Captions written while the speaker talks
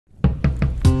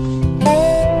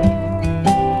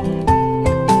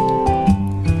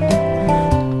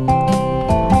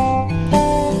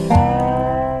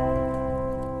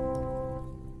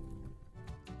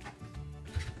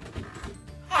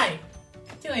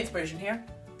Daily Inspiration here.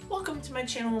 Welcome to my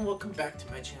channel and welcome back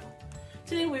to my channel.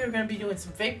 Today we are going to be doing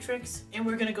some vape tricks and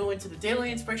we're going to go into the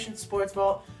Daily Inspiration Sports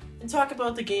Vault and talk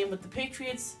about the game with the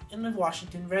Patriots and the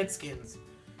Washington Redskins.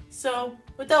 So,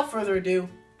 without further ado,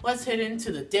 let's head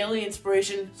into the Daily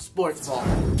Inspiration Sports Vault.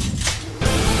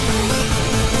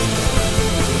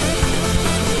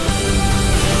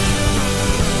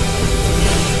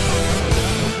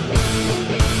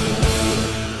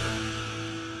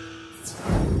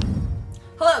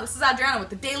 Hello, this is Adriana with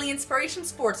the Daily Inspiration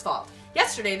Sports Vault.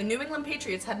 Yesterday, the New England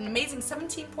Patriots had an amazing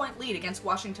 17-point lead against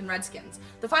Washington Redskins.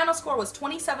 The final score was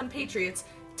 27 Patriots,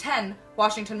 10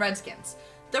 Washington Redskins.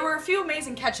 There were a few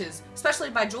amazing catches, especially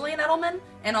by Julian Edelman,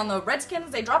 and on the Redskins,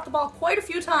 they dropped the ball quite a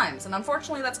few times, and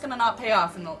unfortunately that's going to not pay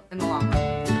off in the long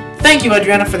run. Thank you,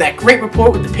 Adriana, for that great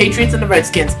report with the Patriots and the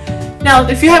Redskins. Now,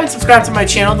 if you haven't subscribed to my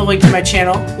channel, the link to my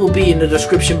channel will be in the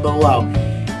description below,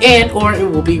 or it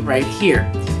will be right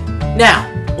here. Now,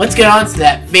 let's get on to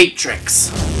that vape tricks.